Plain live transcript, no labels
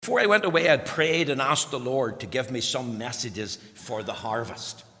Before I went away, I'd prayed and asked the Lord to give me some messages for the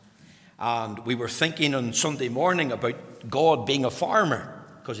harvest. And we were thinking on Sunday morning about God being a farmer,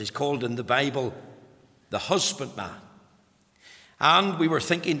 because he's called in the Bible the husbandman. And we were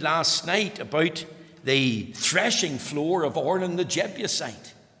thinking last night about the threshing floor of Ornan the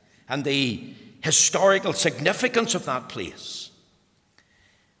Jebusite and the historical significance of that place.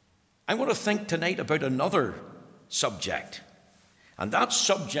 I want to think tonight about another subject. And that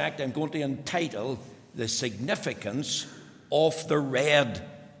subject I'm going to entitle The Significance of the Red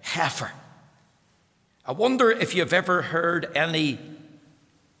Heifer. I wonder if you've ever heard any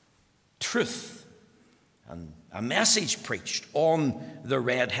truth and a message preached on the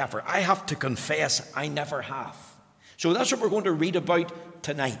red heifer. I have to confess I never have. So that's what we're going to read about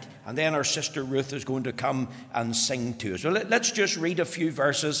tonight. And then our sister Ruth is going to come and sing to us. So let's just read a few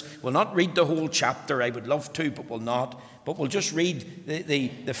verses. We'll not read the whole chapter. I would love to, but we'll not. But we'll just read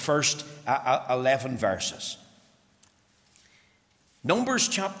the first 11 verses. Numbers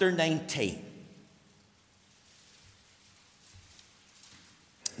chapter 19.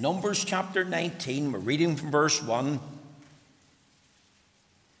 Numbers chapter 19, we're reading from verse 1.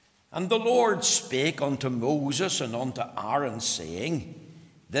 And the Lord spake unto Moses and unto Aaron, saying,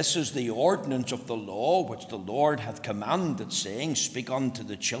 This is the ordinance of the law which the Lord hath commanded, saying, Speak unto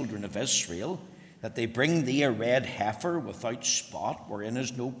the children of Israel, that they bring thee a red heifer without spot, wherein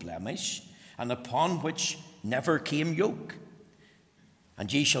is no blemish, and upon which never came yoke.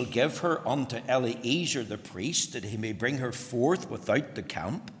 And ye shall give her unto Eleazar the priest, that he may bring her forth without the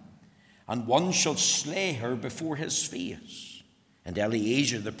camp, and one shall slay her before his face. And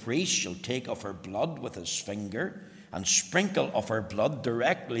Eleazar the priest shall take of her blood with his finger, and sprinkle of her blood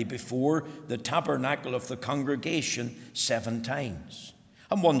directly before the tabernacle of the congregation 7 times.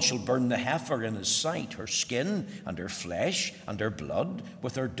 And one shall burn the heifer in his sight, her skin and her flesh and her blood,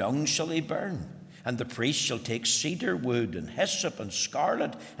 with her dung shall he burn. And the priest shall take cedar wood and hyssop and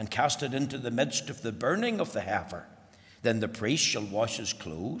scarlet, and cast it into the midst of the burning of the heifer. Then the priest shall wash his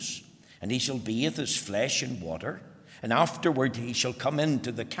clothes, and he shall bathe his flesh in water. And afterward he shall come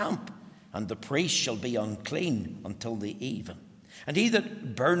into the camp, and the priest shall be unclean until the even. And he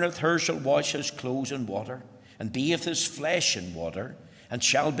that burneth her shall wash his clothes in water, and bathe his flesh in water, and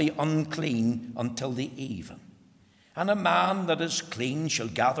shall be unclean until the even. And a man that is clean shall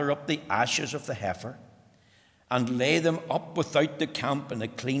gather up the ashes of the heifer, and lay them up without the camp in a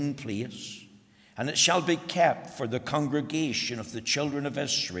clean place. And it shall be kept for the congregation of the children of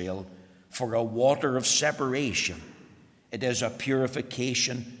Israel for a water of separation. It is a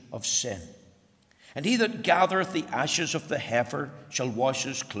purification of sin. And he that gathereth the ashes of the heifer shall wash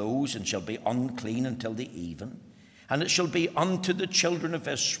his clothes, and shall be unclean until the even. And it shall be unto the children of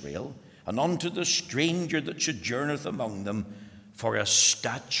Israel, and unto the stranger that sojourneth among them, for a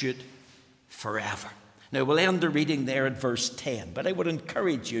statute forever. Now, we'll end the reading there at verse 10, but I would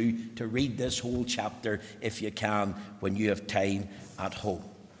encourage you to read this whole chapter, if you can, when you have time at home.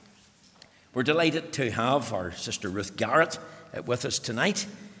 We're delighted to have our sister Ruth Garrett with us tonight,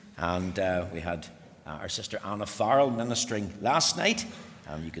 and we had our sister Anna Farrell ministering last night.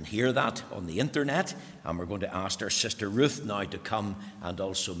 And you can hear that on the internet. And we're going to ask our sister Ruth now to come and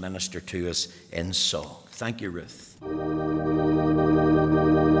also minister to us in song. Thank you, Ruth.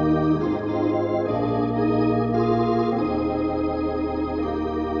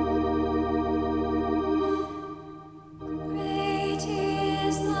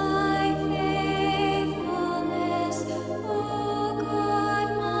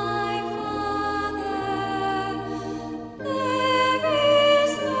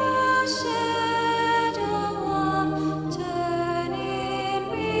 Turning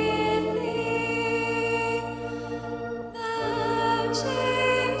with thee.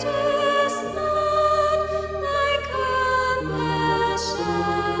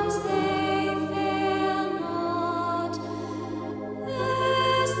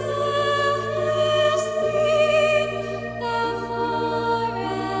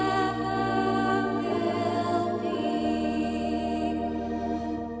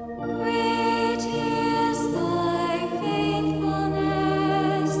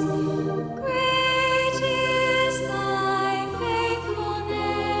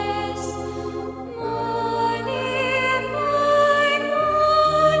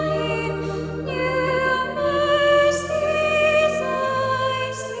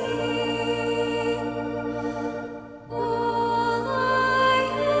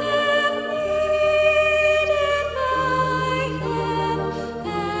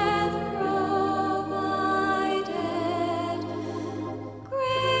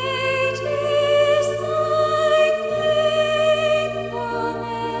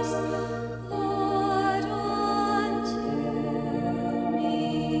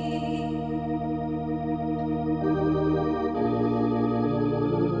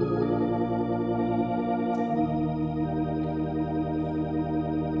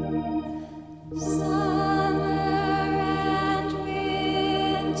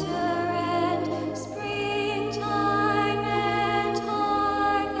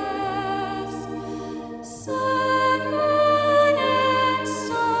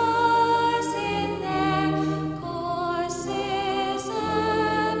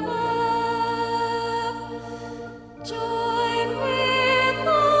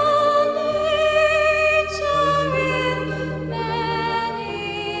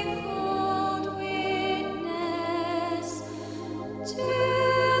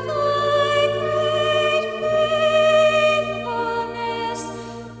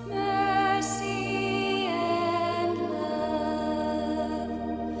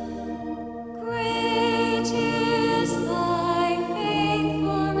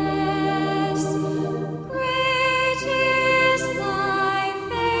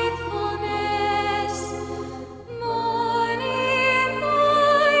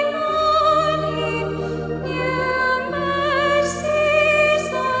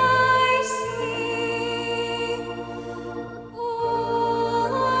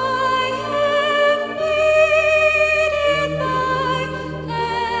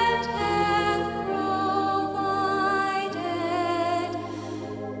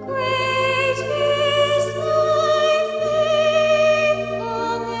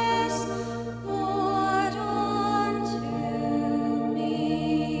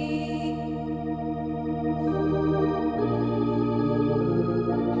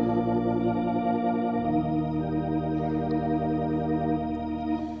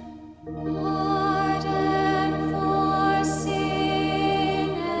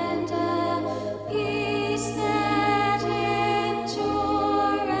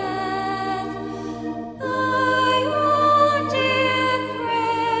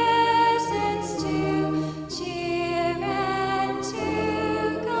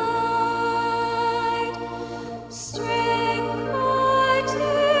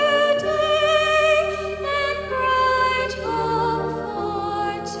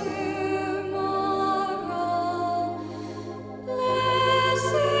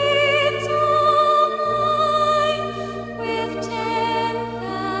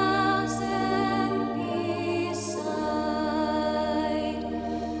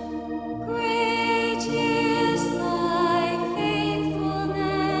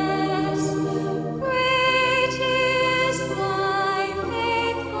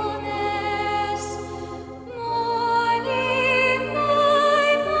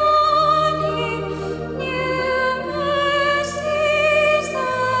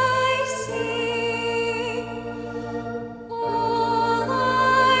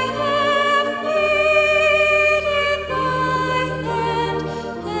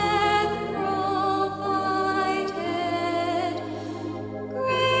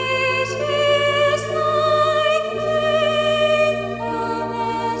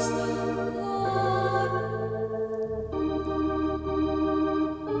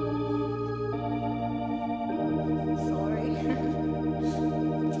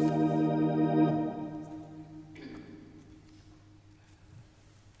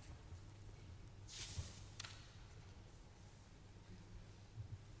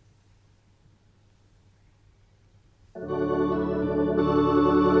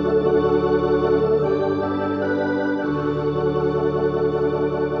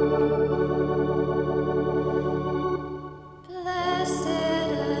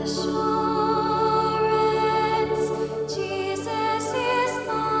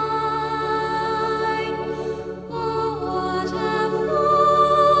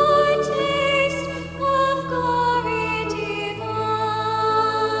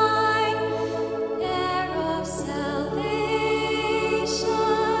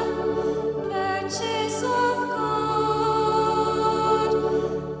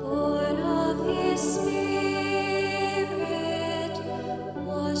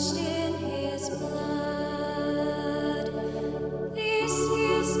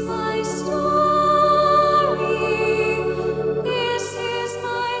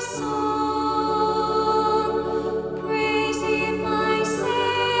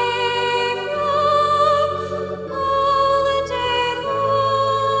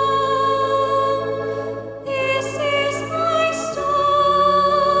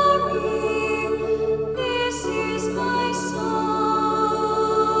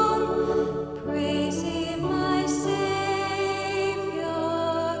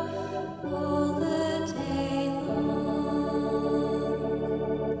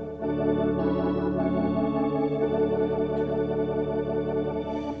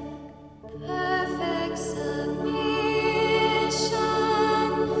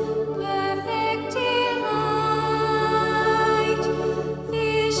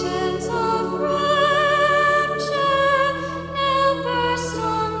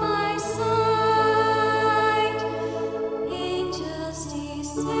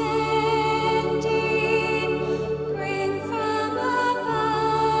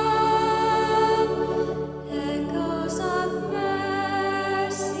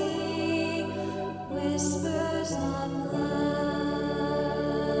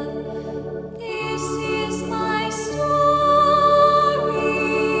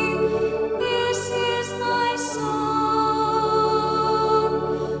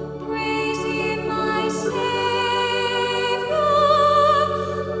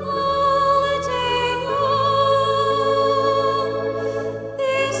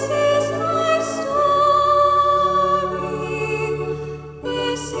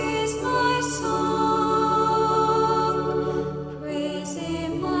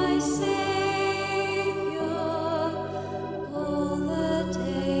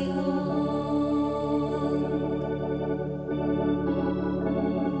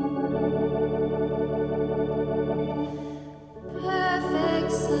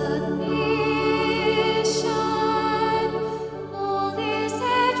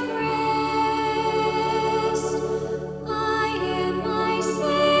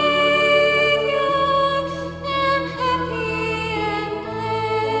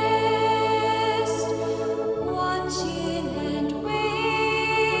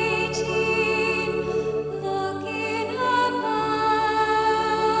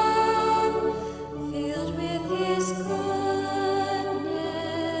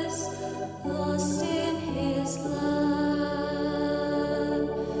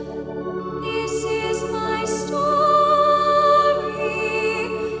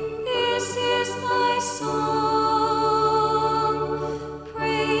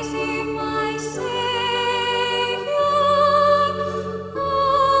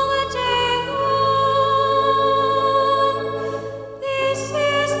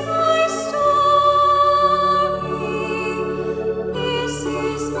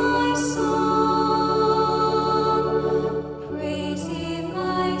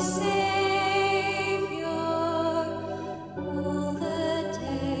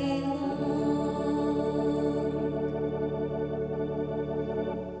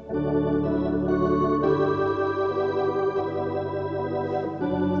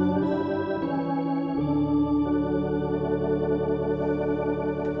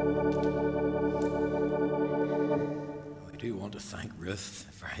 Ruth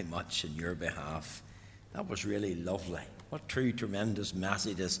very much in your behalf. That was really lovely. What true, tremendous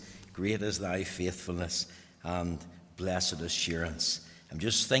messages. Great is thy faithfulness and blessed assurance. I'm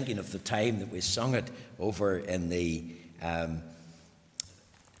just thinking of the time that we sung it over in the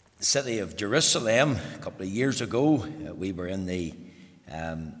city of Jerusalem a couple of years ago. We were in the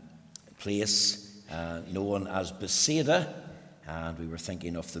place known as Bethsaida, and we were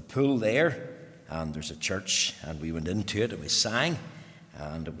thinking of the pool there, and there's a church, and we went into it and we sang,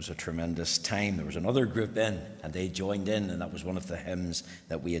 and it was a tremendous time. There was another group in, and they joined in, and that was one of the hymns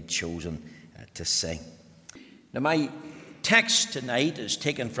that we had chosen to sing. Now, my text tonight is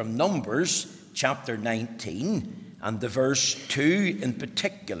taken from Numbers chapter 19 and the verse 2 in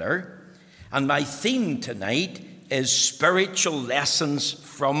particular, and my theme tonight is spiritual lessons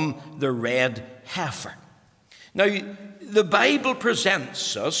from the red heifer. Now, the Bible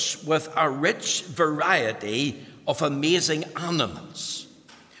presents us with a rich variety of amazing animals.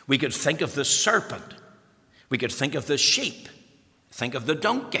 We could think of the serpent. We could think of the sheep. Think of the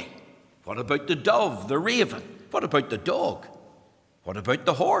donkey. What about the dove, the raven? What about the dog? What about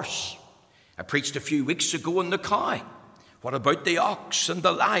the horse? I preached a few weeks ago on the cow. What about the ox and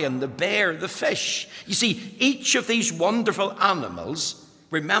the lion, the bear, the fish? You see, each of these wonderful animals,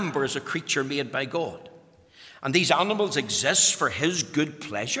 remember, is a creature made by God. And these animals exist for his good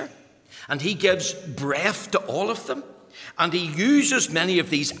pleasure. And he gives breath to all of them. And he uses many of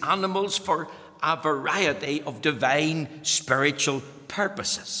these animals for a variety of divine spiritual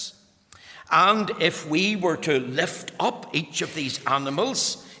purposes. And if we were to lift up each of these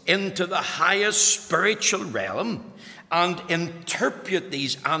animals into the highest spiritual realm and interpret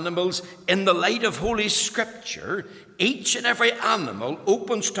these animals in the light of Holy Scripture, each and every animal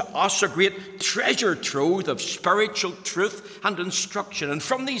opens to us a great treasure trove of spiritual truth and instruction. And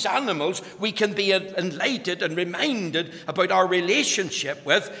from these animals, we can be enlightened and reminded about our relationship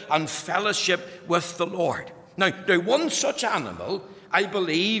with and fellowship with the Lord. Now, one such animal, I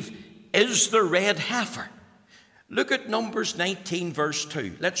believe, is the red heifer. Look at Numbers 19, verse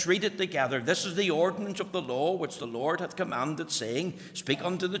 2. Let's read it together. This is the ordinance of the law which the Lord hath commanded, saying, Speak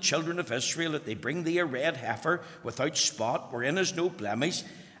unto the children of Israel that they bring thee a red heifer without spot, wherein is no blemish,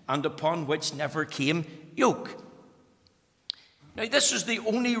 and upon which never came yoke. Now, this is the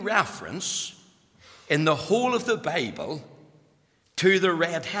only reference in the whole of the Bible to the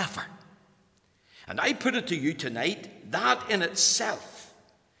red heifer. And I put it to you tonight, that in itself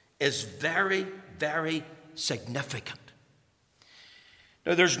is very, very significant.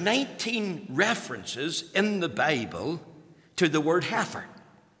 Now, there's 19 references in the Bible to the word heifer.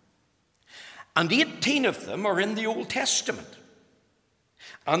 And 18 of them are in the Old Testament.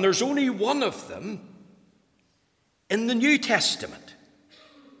 And there's only one of them in the New Testament.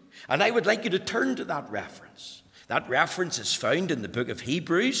 And I would like you to turn to that reference. That reference is found in the book of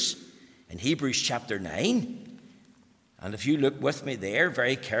Hebrews, in Hebrews chapter 9. And if you look with me there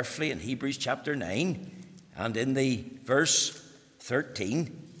very carefully in Hebrews chapter 9, and in the verse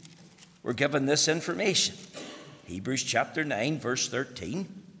 13, we're given this information. Hebrews chapter 9, verse 13.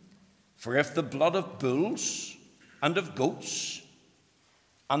 For if the blood of bulls and of goats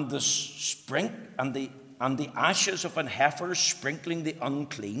and the ashes of an heifer sprinkling the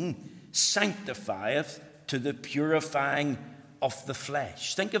unclean sanctifieth to the purifying of the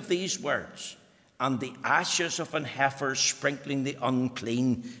flesh. Think of these words. And the ashes of an heifer sprinkling the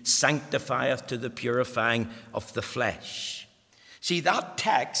unclean sanctifieth to the purifying of the flesh. See, that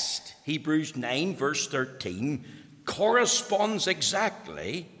text, Hebrews 9, verse 13, corresponds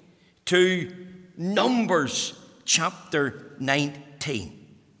exactly to Numbers chapter 19.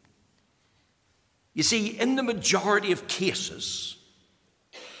 You see, in the majority of cases,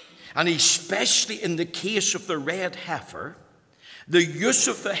 and especially in the case of the red heifer, the use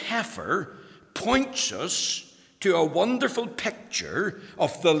of the heifer points us to a wonderful picture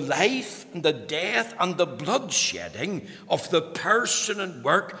of the life and the death and the bloodshedding of the person and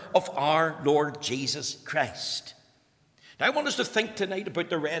work of our Lord Jesus Christ. Now, I want us to think tonight about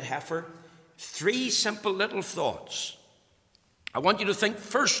the red heifer. 3 simple little thoughts. I want you to think,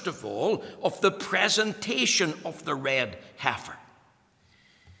 first of all, of the presentation of the red heifer.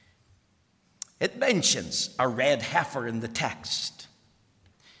 It mentions a red heifer in the text.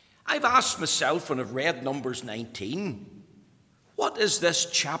 I've asked myself when I've read Numbers 19, what is this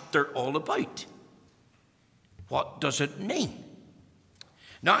chapter all about? What does it mean?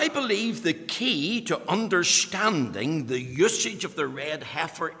 Now, I believe the key to understanding the usage of the red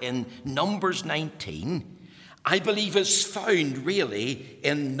heifer in Numbers 19, I believe is found really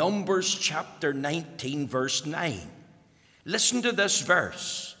in Numbers chapter 19, verse 9. Listen to this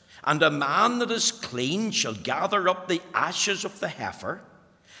verse. And a man that is clean shall gather up the ashes of the heifer,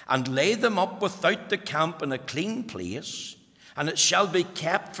 and lay them up without the camp in a clean place, and it shall be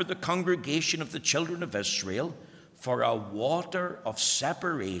kept for the congregation of the children of Israel for a water of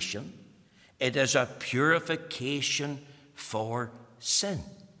separation. It is a purification for sin.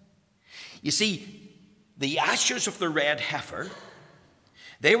 You see, the ashes of the red heifer,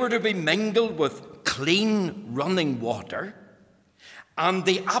 they were to be mingled with clean running water, and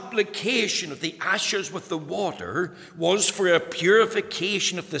the application of the ashes with the water was for a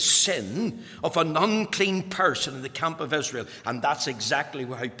purification of the sin of an unclean person in the camp of Israel. And that's exactly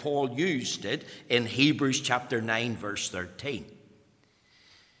how Paul used it in Hebrews chapter 9, verse 13.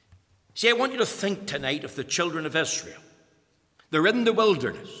 See, I want you to think tonight of the children of Israel. They're in the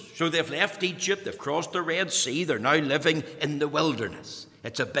wilderness. So they've left Egypt, they've crossed the Red Sea, they're now living in the wilderness.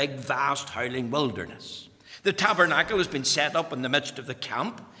 It's a big, vast, howling wilderness. The tabernacle has been set up in the midst of the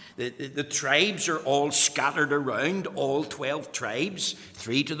camp. The tribes are all scattered around, all 12 tribes,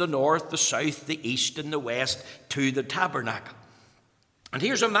 3 to the north, the south, the east, and the west, to the tabernacle. And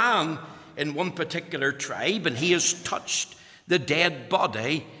here's a man in one particular tribe, and he has touched the dead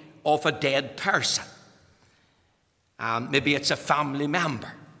body of a dead person. Maybe it's a family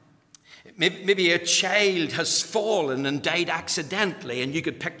member. Maybe a child has fallen and died accidentally, and you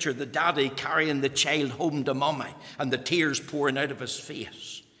could picture the daddy carrying the child home to mummy and the tears pouring out of his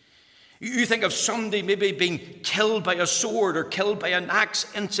face. You think of somebody maybe being killed by a sword or killed by an axe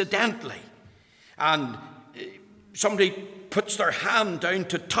incidentally, and somebody puts their hand down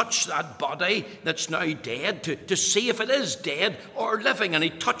to touch that body that's now dead to see if it is dead or living, and he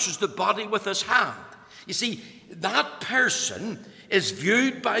touches the body with his hand. You see, that person is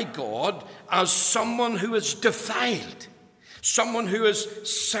viewed by God as someone who is defiled, someone who is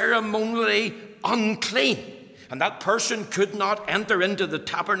ceremonially unclean. And that person could not enter into the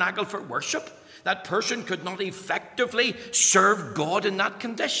tabernacle for worship. That person could not effectively serve God in that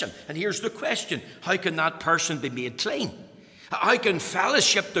condition. And here's the question: how can that person be made clean? How can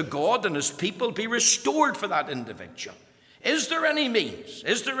fellowship to God and his people be restored for that individual? Is there any means?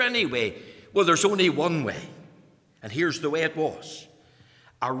 Is there any way? Well, there's only one way. And here's the way it was.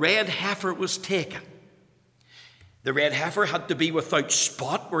 A red heifer was taken. The red heifer had to be without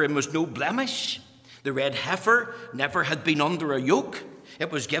spot, wherein was no blemish. The red heifer never had been under a yoke.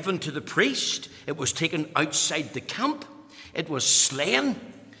 It was given to the priest. It was taken outside the camp. it was slain,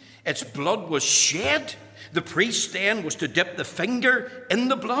 its blood was shed. The priest then was to dip the finger in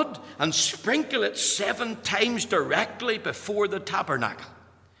the blood and sprinkle it 7 times directly before the tabernacle.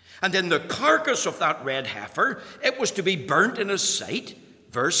 And in the carcass of that red heifer, it was to be burnt in his sight.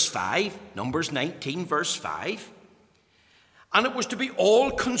 Verse 5, Numbers 19, verse 5. And it was to be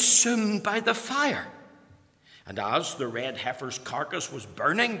all consumed by the fire. And as the red heifer's carcass was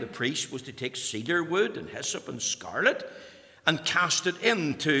burning, the priest was to take cedar wood and hyssop and scarlet and cast it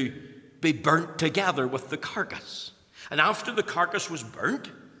in to be burnt together with the carcass. And after the carcass was burnt,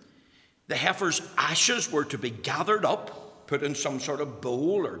 the heifer's ashes were to be gathered up, put in some sort of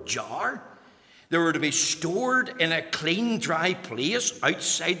bowl or jar. They were to be stored in a clean, dry place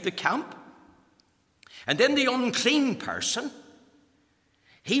outside the camp. And then the unclean person,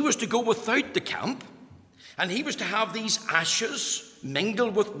 he was to go without the camp, and he was to have these ashes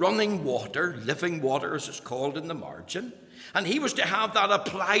mingled with running water, living water as it's called in the margin, and he was to have that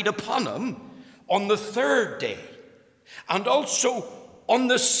applied upon him on the 3rd day, and also on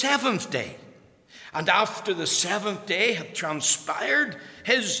the 7th day. And after the 7th day had transpired,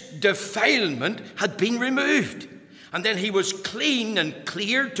 his defilement had been removed. And then he was clean and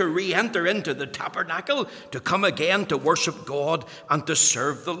cleared to re-enter into the tabernacle, to come again to worship God and to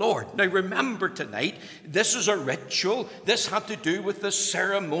serve the Lord. Now remember tonight, this is a ritual. This had to do with the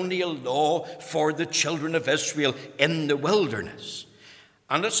ceremonial law for the children of Israel in the wilderness.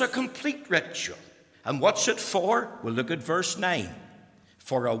 And it's a complete ritual. And what's it for? We'll look at verse 9.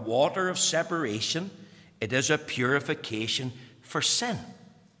 For a water of separation, it is a purification for sin.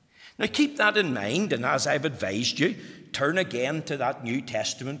 Now keep that in mind, and as I've advised you, turn again to that New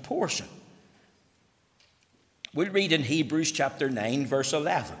Testament portion. We'll read in Hebrews chapter 9, verse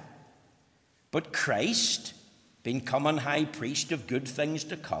 11. But Christ, being come on high priest of good things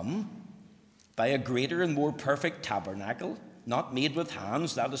to come, by a greater and more perfect tabernacle, not made with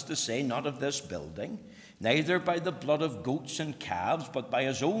hands, that is to say, not of this building, neither by the blood of goats and calves, but by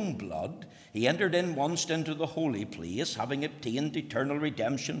his own blood, he entered in once into the holy place, having obtained eternal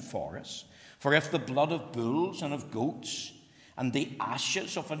redemption for us. For if the blood of bulls and of goats and the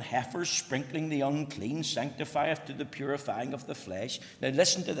ashes of an heifer sprinkling the unclean sanctifieth to the purifying of the flesh. Now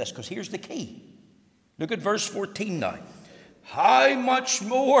listen to this, because here's the key. Look at verse 14 now. How much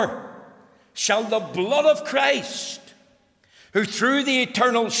more shall the blood of Christ, who through the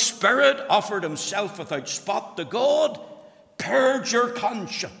eternal Spirit offered himself without spot to God, purge your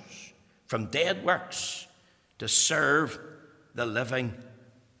conscience from dead works to serve the living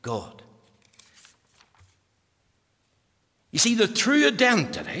God. You see, the true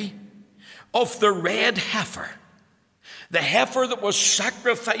identity of the red heifer, the heifer that was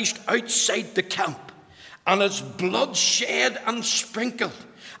sacrificed outside the camp, and its blood shed and sprinkled,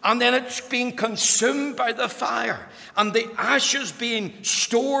 and then it's being consumed by the fire, and the ashes being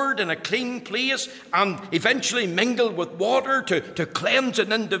stored in a clean place and eventually mingled with water to cleanse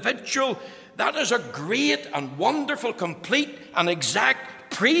an individual. That is a great and wonderful, complete and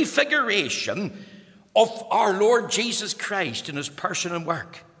exact prefiguration of our Lord Jesus Christ in his person and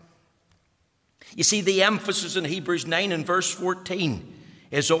work. You see, the emphasis in Hebrews 9 and verse 14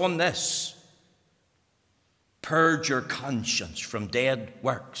 is on this. Purge your conscience from dead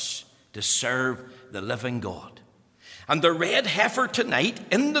works to serve the living God. And the red heifer tonight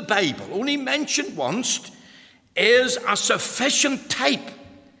in the Bible, only mentioned once, is a sufficient type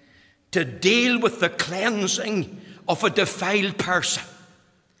to deal with the cleansing of a defiled person.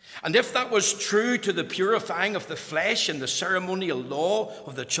 And if that was true to the purifying of the flesh and the ceremonial law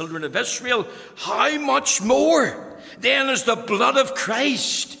of the children of Israel, how much more then is the blood of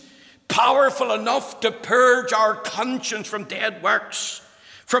Christ powerful enough to purge our conscience from dead works,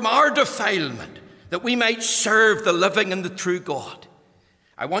 from our defilement, that we might serve the living and the true God.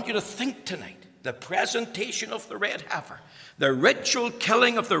 I want you to think tonight, the presentation of the red heifer, the ritual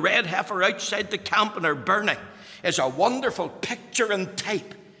killing of the red heifer outside the camp and her burning, is a wonderful picture and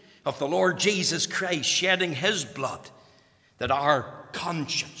type of the Lord Jesus Christ shedding his blood, that our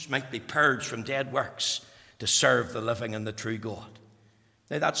conscience might be purged from dead works to serve the living and the true God.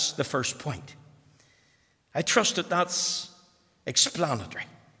 Now that's the first point. I trust that that's explanatory.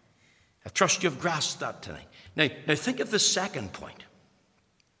 I trust you've grasped that tonight. Now think of the second point.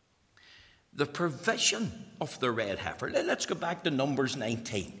 The provision of the red heifer. Let's go back to Numbers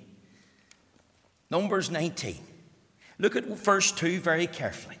 19. Numbers 19. Look at verse 2 very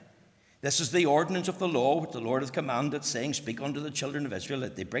carefully. This is the ordinance of the law which the Lord hath commanded, saying, Speak unto the children of Israel,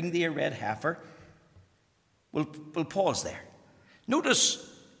 that they bring thee a red heifer. We'll pause there. Notice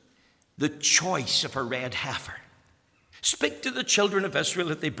the choice of a red heifer. Speak to the children of Israel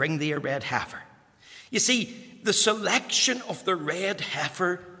that they bring thee a red heifer. You see, the selection of the red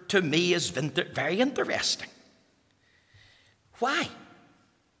heifer to me is very interesting. Why?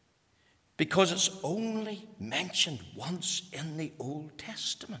 Because it's only mentioned once in the Old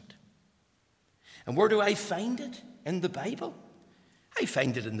Testament. And where do I find it in the Bible? I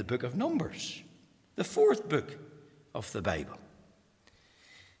find it in the book of Numbers, the 4th book of the Bible.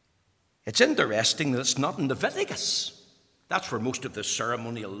 It's interesting that it's not in Leviticus. That's where most of the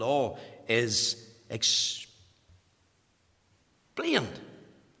ceremonial law is explained.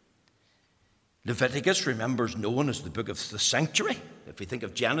 Leviticus, remember, is known as the book of the sanctuary. If we think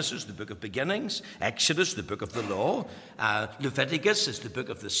of Genesis, the book of beginnings, Exodus, the book of the law, Leviticus is the book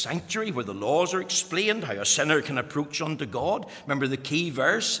of the sanctuary where the laws are explained, how a sinner can approach unto God. Remember, the key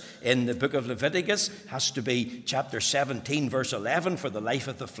verse in the book of Leviticus has to be chapter 17, verse 11, for the life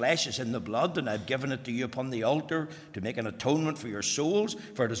of the flesh is in the blood, and I've given it to you upon the altar to make an atonement for your souls,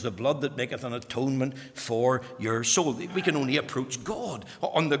 for it is the blood that maketh an atonement for your soul. We can only approach God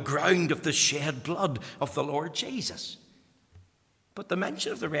on the ground of the shed blood of the Lord Jesus. But the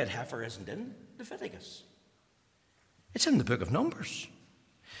mention of the red heifer isn't in Leviticus. It's in the book of Numbers.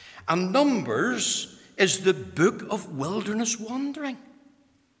 And Numbers is the book of wilderness wandering.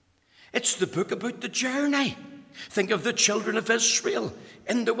 It's the book about the journey. Think of the children of Israel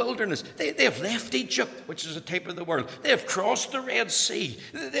in the wilderness. They have left Egypt, which is a type of the world. They have crossed the Red Sea.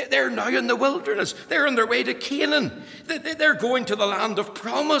 They're now in the wilderness. They're on their way to Canaan. They're going to the land of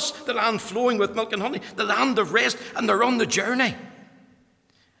promise, the land flowing with milk and honey, the land of rest, and they're on the journey.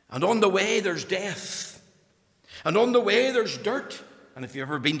 And on the way, there's death. And on the way, there's dirt. And if you've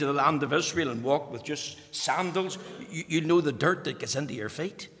ever been to the land of Israel and walked with just sandals, you know the dirt that gets into your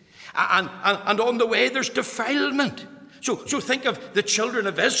feet. And on the way, there's defilement. So think of the children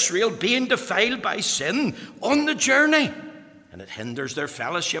of Israel being defiled by sin on the journey. And it hinders their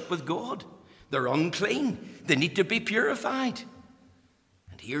fellowship with God. They're unclean. They need to be purified.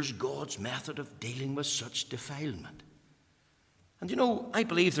 And here's God's method of dealing with such defilement. And you know, I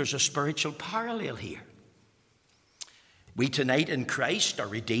believe there's a spiritual parallel here. We tonight in Christ are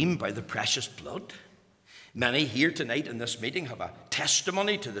redeemed by the precious blood. Many here tonight in this meeting have a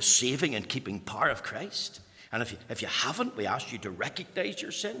testimony to the saving and keeping power of Christ. And if you haven't, we ask you to recognize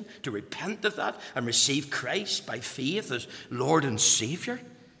your sin, to repent of that, and receive Christ by faith as Lord and Saviour.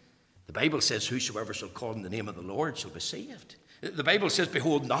 The Bible says, whosoever shall call on the name of the Lord shall be saved. The Bible says,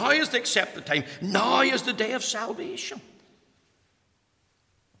 behold, now is the accepted time, now is the day of salvation.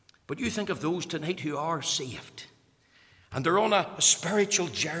 But you think of those tonight who are saved, and they're on a spiritual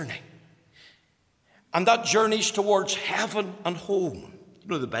journey. And that journey's towards heaven and home. You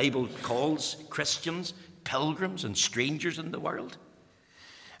know, the Bible calls Christians pilgrims and strangers in the world.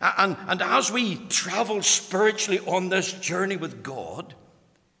 And as we travel spiritually on this journey with God,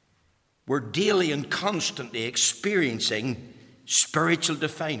 we're daily and constantly experiencing spiritual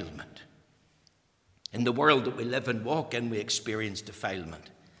defilement. In the world that we live and walk in, we experience defilement.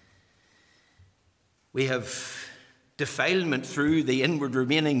 We have defilement through the inward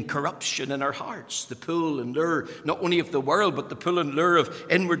remaining corruption in our hearts. The pull and lure, not only of the world, but the pull and lure of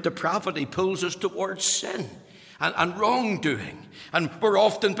inward depravity pulls us towards sin and wrongdoing. And we're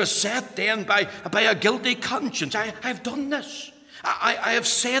often beset then by a guilty conscience. I've done this. I have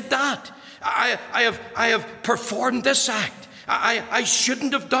said that. I have performed this act. I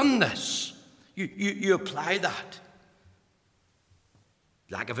shouldn't have done this. You apply that.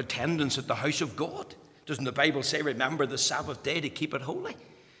 Lack of attendance at the house of God. Doesn't the Bible say, remember the Sabbath day to keep it holy?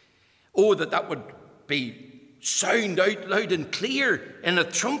 Oh, that would be sound out loud and clear in a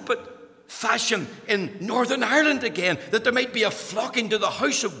trumpet fashion in Northern Ireland again, that there might be a flocking to the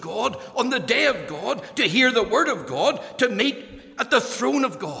house of God on the day of God to hear the word of God, to meet at the throne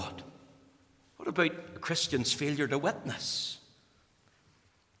of God. What about a Christian's failure to witness?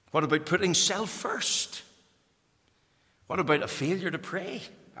 What about putting self first? What about a failure to pray?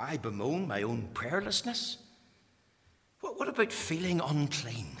 I bemoan my own prayerlessness. What about feeling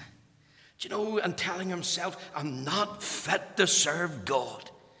unclean? Do you know, and telling himself, I'm not fit to serve God.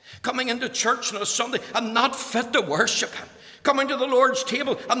 Coming into church on a Sunday, I'm not fit to worship him. Coming to the Lord's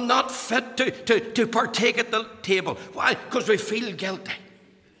table, I'm not fit to partake at the table. Why? Because we feel guilty.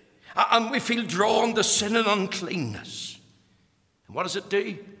 And we feel drawn to sin and uncleanness. And what does it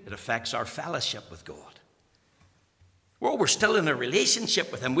do? It affects our fellowship with God. Well, we're still in a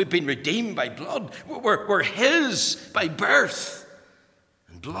relationship with him. We've been redeemed by blood. We're his by birth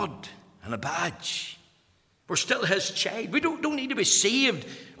and blood and a badge. We're still his child. We don't need to be saved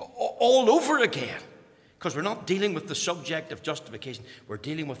all over again, because we're not dealing with the subject of justification. We're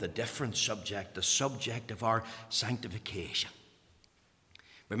dealing with a different subject, the subject of our sanctification.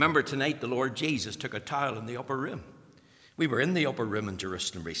 Remember tonight the Lord Jesus took a towel in the upper room. We were in the upper room in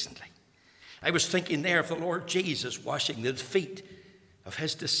Jerusalem recently. I was thinking there of the Lord Jesus washing the feet of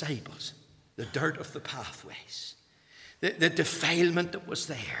his disciples, the dirt of the pathways, the defilement that was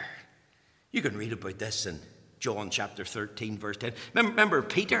there. You can read about this in John chapter 13, verse 10. Remember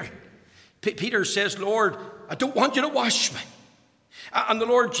Peter? Peter says, Lord, I don't want you to wash me. And the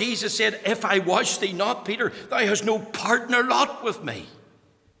Lord Jesus said, if I wash thee not, Peter, thou hast no part nor lot with me.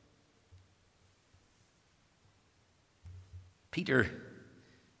 Peter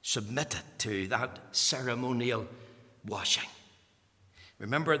submitted to that ceremonial washing.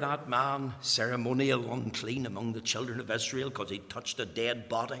 Remember that man, ceremonial unclean among the children of Israel because he touched a dead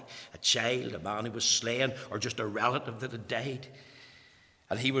body, a child, a man who was slain, or just a relative that had died.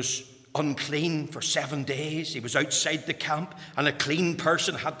 And he was unclean for 7 days. He was outside the camp, and a clean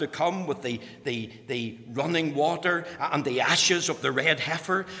person had to come with the running water and the ashes of the red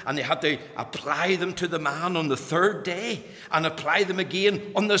heifer, and they had to apply them to the man on the 3rd day and apply them again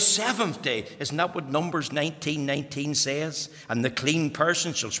on the 7th day. Isn't that what Numbers 19:19 says? And the clean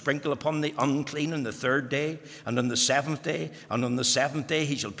person shall sprinkle upon the unclean on the 3rd day and on the 7th day, and on the 7th day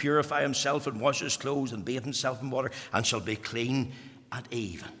he shall purify himself and wash his clothes and bathe himself in water and shall be clean at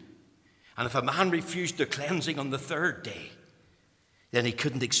even. And if a man refused the cleansing on the 3rd day, then he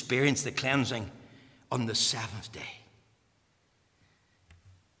couldn't experience the cleansing on the 7th day.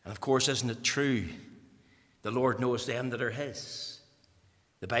 And of course, isn't it true? The Lord knows them that are his.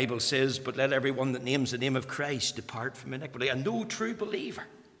 The Bible says, but let everyone that names the name of Christ depart from iniquity. And no true believer,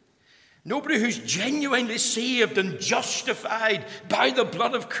 nobody who's genuinely saved and justified by the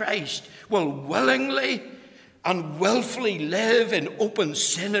blood of Christ, will willingly and willfully live in open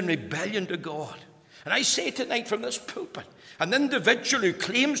sin and rebellion to God. And I say tonight from this pulpit, an individual who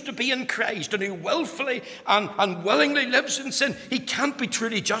claims to be in Christ and who willfully and willingly lives in sin, he can't be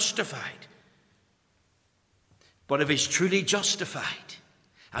truly justified. But if he's truly justified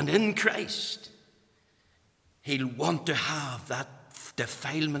and in Christ, he'll want to have that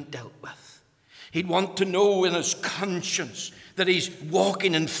defilement dealt with. He'd want to know in his conscience that he's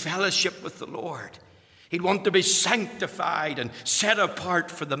walking in fellowship with the Lord. He'd want to be sanctified and set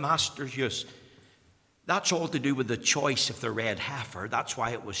apart for the master's use. That's all to do with the choice of the red heifer. That's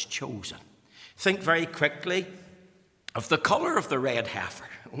why it was chosen. Think very quickly of the colour of the red heifer.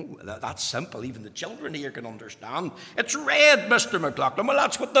 Oh, that's simple. Even the children here can understand. It's red, Mr. McLaughlin. Well,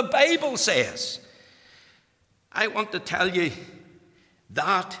 that's what the Bible says. I want to tell you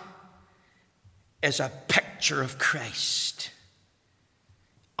that is a picture of Christ.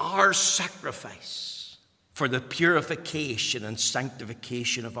 Our sacrifice for the purification and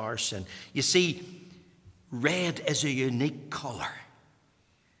sanctification of our sin. You see, red is a unique colour.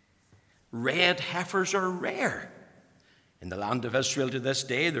 Red heifers are rare. In the land of Israel to this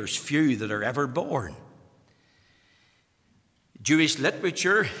day, there's few that are ever born. Jewish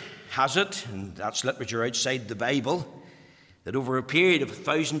literature has it, and that's literature outside the Bible, that over a period of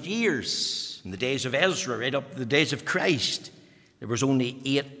 1,000 years, in the days of Ezra, right up to the days of Christ, there was only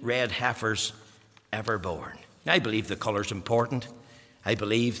 8 red heifers ever born. Now, I believe the colour's important. I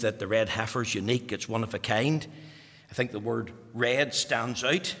believe that the red heifer's unique. It's one of a kind. I think the word red stands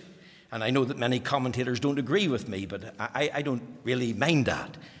out. And I know that many commentators don't agree with me, but I don't really mind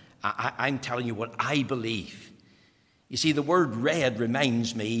that. I'm telling you what I believe. You see, the word red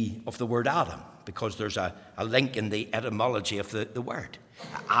reminds me of the word Adam, because there's a link in the etymology of the word.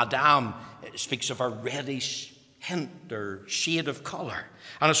 Adam speaks of a reddish hint or shade of colour,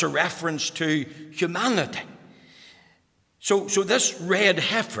 and it's a reference to humanity. So this red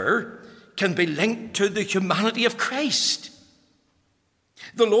heifer can be linked to the humanity of Christ.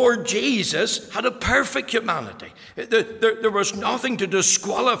 The Lord Jesus had a perfect humanity. There was nothing to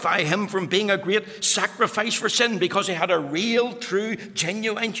disqualify him from being a great sacrifice for sin, because he had a real, true,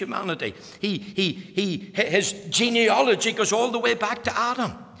 genuine humanity. His genealogy goes all the way back to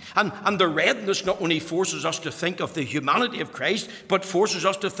Adam. And the redness not only forces us to think of the humanity of Christ, but forces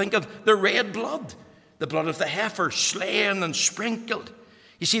us to think of the red blood, the blood of the heifer, slain and sprinkled.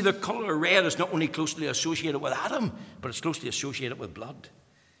 You see, the colour red is not only closely associated with Adam, but it's closely associated with blood.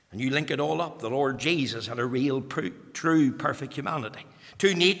 And you link it all up. The Lord Jesus had a real, true, perfect humanity.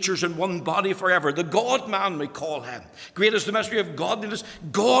 2 natures in one body forever. The God-man, we call him. Great is the mystery of godliness.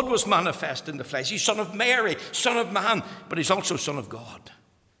 God was manifest in the flesh. He's Son of Mary, Son of Man, but he's also Son of God.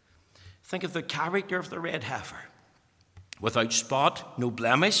 Think of the character of the red heifer. Without spot, no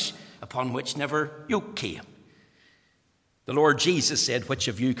blemish, upon which never yoke came. The Lord Jesus said, which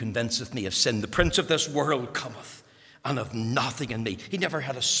of you convinceth me of sin? The prince of this world cometh, and of nothing in me. He never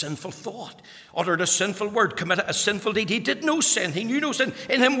had a sinful thought, uttered a sinful word, committed a sinful deed. He did no sin. He knew no sin.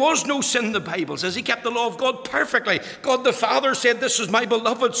 In him was no sin, the Bible says. He kept the law of God perfectly. God the Father said, "This is my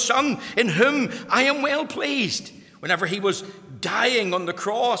beloved Son, in whom I am well pleased." Whenever he was dying on the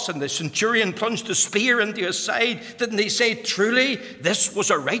cross and the centurion plunged a spear into his side, didn't he say, "Truly, this was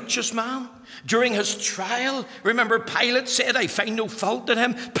a righteous man"? During his trial, remember Pilate said, "I find no fault in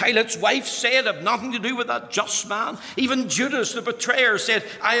him." Pilate's wife said, "I have nothing to do with that just man." Even Judas, the betrayer, said,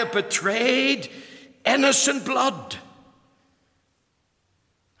 "I have betrayed innocent blood."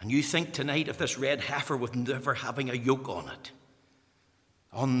 And you think tonight of this red heifer with never having a yoke on it,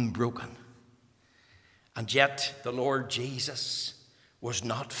 unbroken. And yet the Lord Jesus was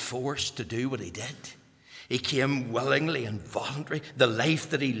not forced to do what he did. He came willingly and voluntarily. The life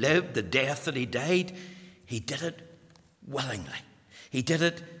that he lived, the death that he died, he did it willingly. He did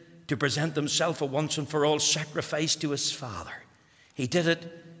it to present himself a once and for all sacrifice to his Father. He did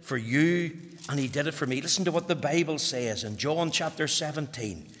it for you and he did it for me. Listen to what the Bible says in John chapter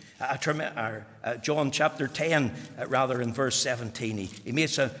 17. John chapter 10, rather, in verse 17. He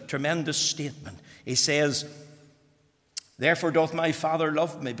makes a tremendous statement. He says, "Therefore doth my Father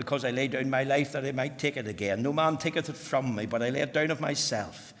love me, because I lay down my life that I might take it again. No man taketh it from me, but I lay it down of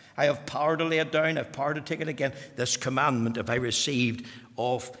myself. I have power to lay it down, I have power to take it again. This commandment have I received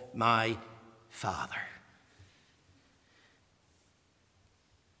of my Father."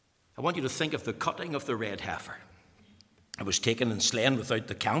 I want you to think of the cutting of the red heifer. It was taken and slain without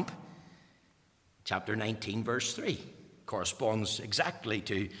the camp. Chapter 19, verse 3. Corresponds exactly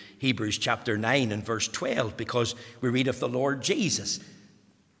to Hebrews chapter 9 and verse 12, because we read of the Lord Jesus.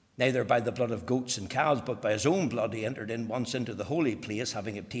 Neither by the blood of goats and calves, but by his own blood he entered in once into the holy place,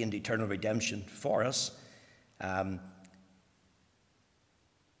 having obtained eternal redemption for us. By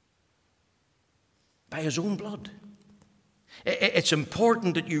his own blood. It's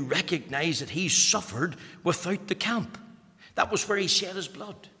important that you recognize that he suffered without the camp. That was where he shed his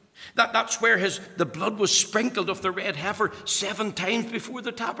blood. That's where the blood was sprinkled of the red heifer 7 times before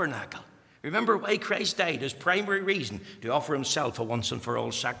the tabernacle. Remember why Christ died? His primary reason, to offer himself a once and for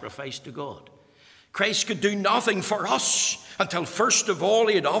all sacrifice to God. Christ could do nothing for us until first of all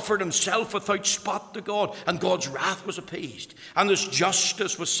he had offered himself without spot to God, and God's wrath was appeased, and his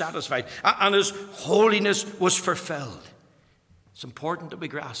justice was satisfied, and his holiness was fulfilled. It's important that we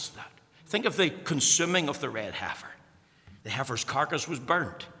grasp that. Think of the consuming of the red heifer. The heifer's carcass was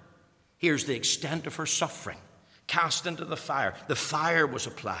burnt. Here's the extent of her suffering. Cast into the fire. The fire was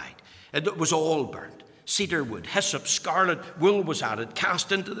applied. It was all burnt. Cedar wood, hyssop, scarlet wool was added,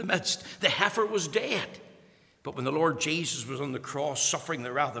 cast into the midst. The heifer was dead. But when the Lord Jesus was on the cross suffering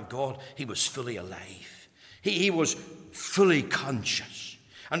the wrath of God, he was fully alive. He was fully conscious.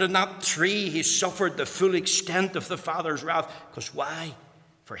 And in that tree he suffered the full extent of the Father's wrath. Because why?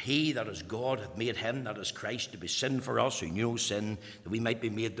 For he that is God hath made him that is Christ to be sin for us who knew no sin, that we might be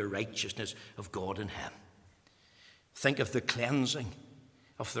made the righteousness of God in him. Think of the cleansing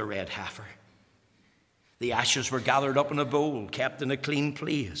of the red heifer. The ashes were gathered up in a bowl, kept in a clean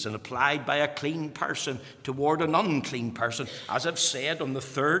place, and applied by a clean person toward an unclean person, as I've said, on the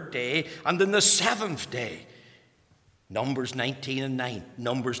 3rd day and on the 7th day. Numbers 19 and 9.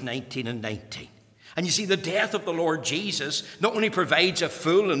 Numbers 19 and 19. And you see, the death of the Lord Jesus not only provides a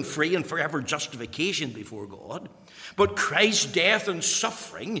full and free and forever justification before God, but Christ's death and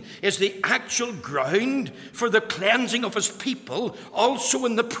suffering is the actual ground for the cleansing of his people, also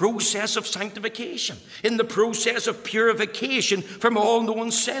in the process of sanctification, in the process of purification from all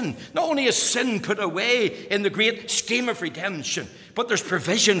known sin. Not only is sin put away in the great scheme of redemption, but there's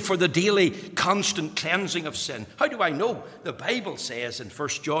provision for the daily constant cleansing of sin. How do I know? The Bible says in 1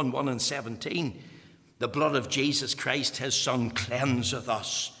 John 1 and 17, the blood of Jesus Christ, his Son, cleanseth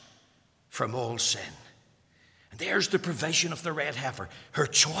us from all sin. And there's the provision of the red heifer. Her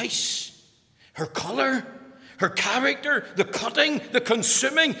choice, her colour, her character, the cutting, the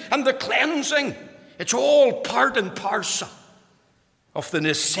consuming, and the cleansing. It's all part and parcel of the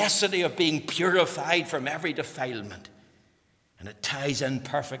necessity of being purified from every defilement. And it ties in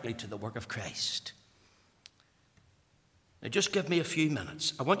perfectly to the work of Christ. Now just give me a few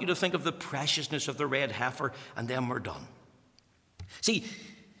minutes. I want you to think of the preciousness of the red heifer, and then we're done. See,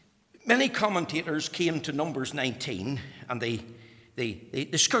 many commentators came to Numbers 19 and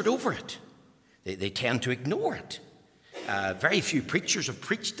they skirt over it. They tend to ignore it. Very few preachers have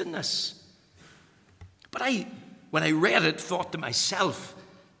preached in this. But when I read it, thought to myself,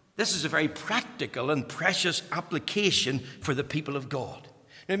 this is a very practical and precious application for the people of God.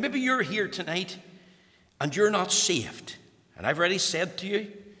 Now, maybe you're here tonight and you're not saved. And I've already said to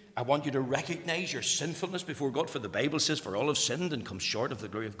you, I want you to recognize your sinfulness before God, for the Bible says, for all have sinned and come short of the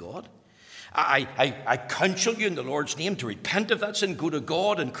glory of God. I counsel you in the Lord's name to repent of that sin, go to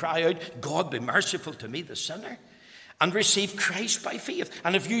God and cry out, God, be merciful to me, the sinner, and receive Christ by faith.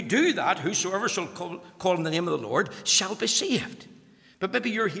 And if you do that, whosoever shall call on the name of the Lord shall be saved. But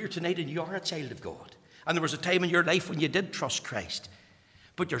maybe you're here tonight and you are a child of God, and there was a time in your life when you did trust Christ,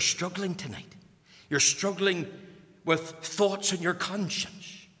 but you're struggling tonight. You're struggling with thoughts in your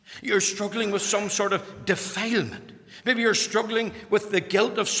conscience. You're struggling with some sort of defilement. Maybe you're struggling with the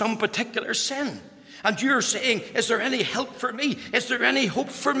guilt of some particular sin. And you're saying, is there any help for me? Is there any hope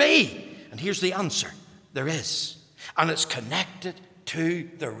for me? And here's the answer. There is. And it's connected to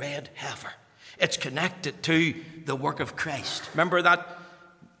the red heifer. It's connected to the work of Christ. Remember that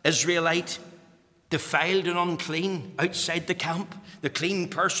Israelite defiled and unclean outside the camp? The clean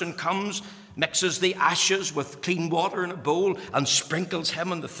person comes, mixes the ashes with clean water in a bowl and sprinkles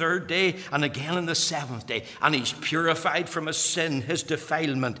him on the third day and again on the seventh day. And he's purified from his sin, his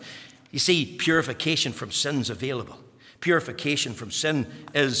defilement. You see, purification from sin's available. Purification from sin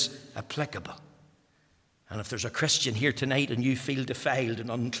is applicable. And if there's a Christian here tonight and you feel defiled and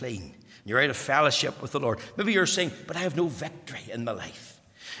unclean, and you're out of fellowship with the Lord, maybe you're saying, but I have no victory in my life.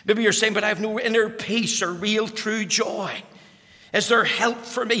 Maybe you're saying, but I have no inner peace or real true joy. Is there help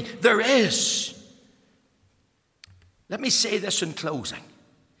for me? There is. Let me say this in closing.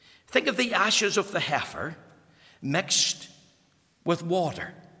 Think of the ashes of the heifer mixed with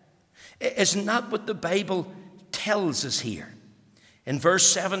water. Isn't that what the Bible tells us here? In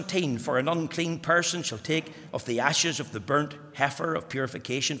verse 17, for an unclean person shall take of the ashes of the burnt heifer of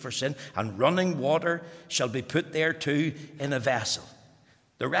purification for sin, and running water shall be put thereto in a vessel.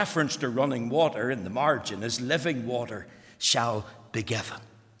 The reference to running water in the margin is living water shall be given.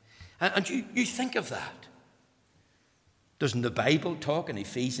 And you think of that. Doesn't the Bible talk in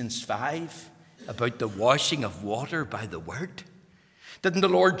Ephesians 5 about the washing of water by the word? Didn't the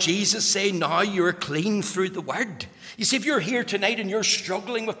Lord Jesus say, now you're clean through the word? You see, if you're here tonight and you're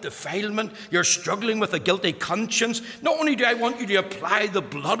struggling with defilement, you're struggling with a guilty conscience, not only do I want you to apply the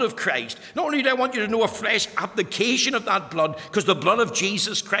blood of Christ, not only do I want you to know a fresh application of that blood, because the blood of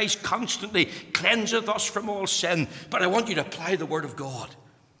Jesus Christ constantly cleanseth us from all sin, but I want you to apply the word of God.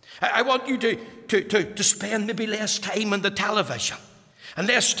 I want you to spend maybe less time on the television and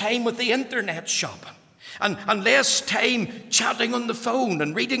less time with the internet shopping. And less time chatting on the phone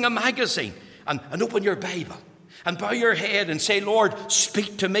and reading a magazine, and open your Bible and bow your head and say, Lord,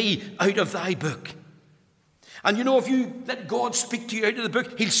 speak to me out of thy book. And you know, if you let God speak to you out of the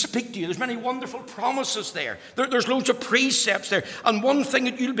book, he'll speak to you. There's many wonderful promises there. There's loads of precepts there. And one thing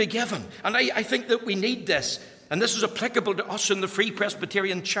that you'll be given, and I think that we need this, and this is applicable to us in the Free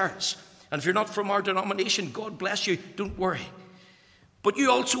Presbyterian Church. And if you're not from our denomination, God bless you, don't worry. But you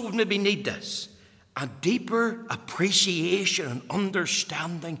also would maybe need this. A deeper appreciation and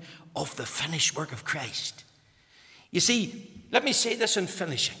understanding of the finished work of Christ. You see, let me say this in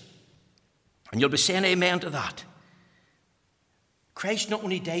finishing, and you'll be saying amen to that. Christ not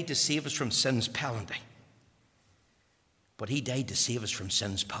only died to save us from sin's penalty, but he died to save us from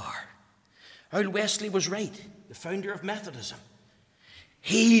sin's power. Earl Wesley was right, the founder of Methodism.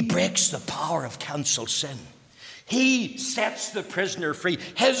 He breaks the power of cancelled sin. He sets the prisoner free.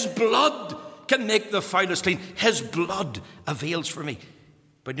 His blood can make the foulest clean. His blood avails for me.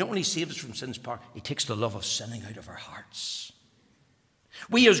 But not only saves us from sin's power, he takes the love of sinning out of our hearts.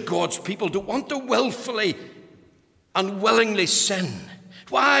 We as God's people don't want to willfully and willingly sin.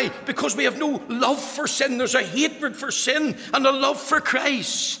 Why? Because we have no love for sin. There's a hatred for sin and a love for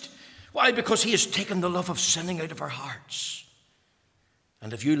Christ. Why? Because he has taken the love of sinning out of our hearts.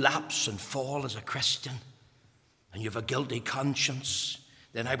 And if you lapse and fall as a Christian, and you have a guilty conscience,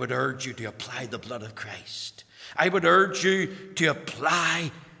 then I would urge you to apply the blood of Christ. I would urge you to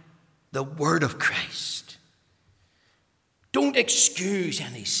apply the word of Christ. Don't excuse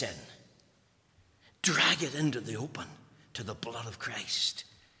any sin. Drag it into the open to the blood of Christ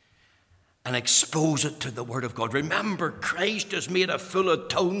and expose it to the word of God. Remember, Christ has made a full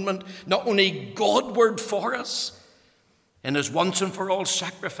atonement, not only Godward for us in his once and for all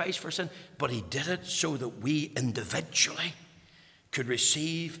sacrifice for sin, but he did it so that we individually could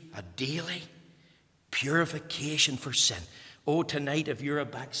receive a daily purification for sin. Oh, tonight, if you're a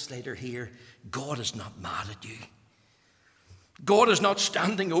backslider here, God is not mad at you. God is not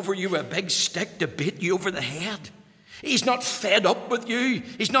standing over you with a big stick to beat you over the head. He's not fed up with you.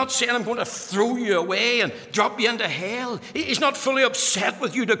 He's not saying, I'm going to throw you away and drop you into hell. He's not fully upset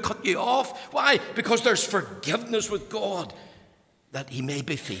with you to cut you off. Why? Because there's forgiveness with God, that he may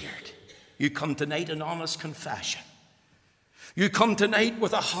be feared. You come tonight in honest confession. You come tonight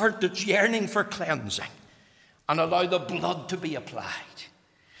with a heart that's yearning for cleansing, and allow the blood to be applied,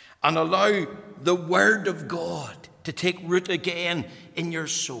 and allow the Word of God to take root again in your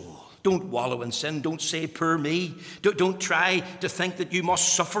soul. Don't wallow in sin. Don't say, poor me. Don't try to think that you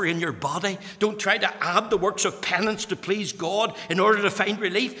must suffer in your body. Don't try to add the works of penance to please God in order to find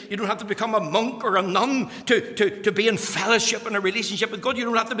relief. You don't have to become a monk or a nun to be in fellowship and a relationship with God. You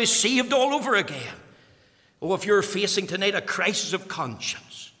don't have to be saved all over again. Oh, if you're facing tonight a crisis of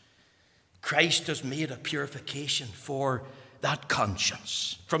conscience, Christ has made a purification for that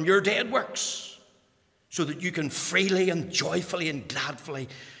conscience from your dead works, so that you can freely and joyfully and gladfully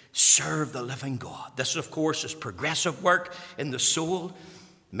serve the living God. This, of course, is progressive work in the soul.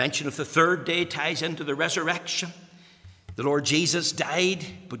 Mention of the third day ties into the resurrection. The Lord Jesus died,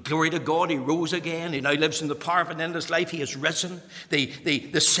 but glory to God, he rose again. He now lives in the power of an endless life. He has risen.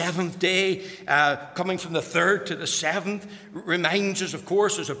 The seventh day, coming from the third to the seventh, reminds us, of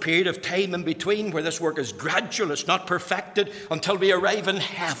course, there's a period of time in between where this work is gradual. It's not perfected until we arrive in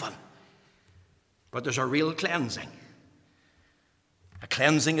heaven. But there's a real cleansing. A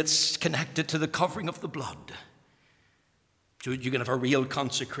cleansing that's connected to the covering of the blood, so that you can have a real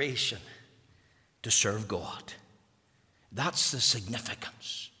consecration to serve God. That's the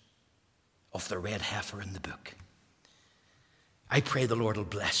significance of the red heifer in the book. I pray the Lord will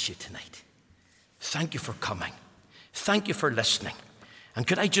bless you tonight. Thank you for coming. Thank you for listening. And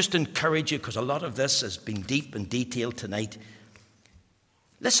could I just encourage you, because a lot of this has been deep and detailed tonight,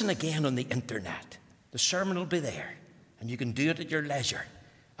 listen again on the internet. The sermon will be there. And you can do it at your leisure.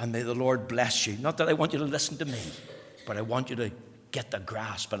 And may the Lord bless you. Not that I want you to listen to me, but I want you to get the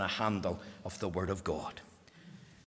grasp and a handle of the Word of God.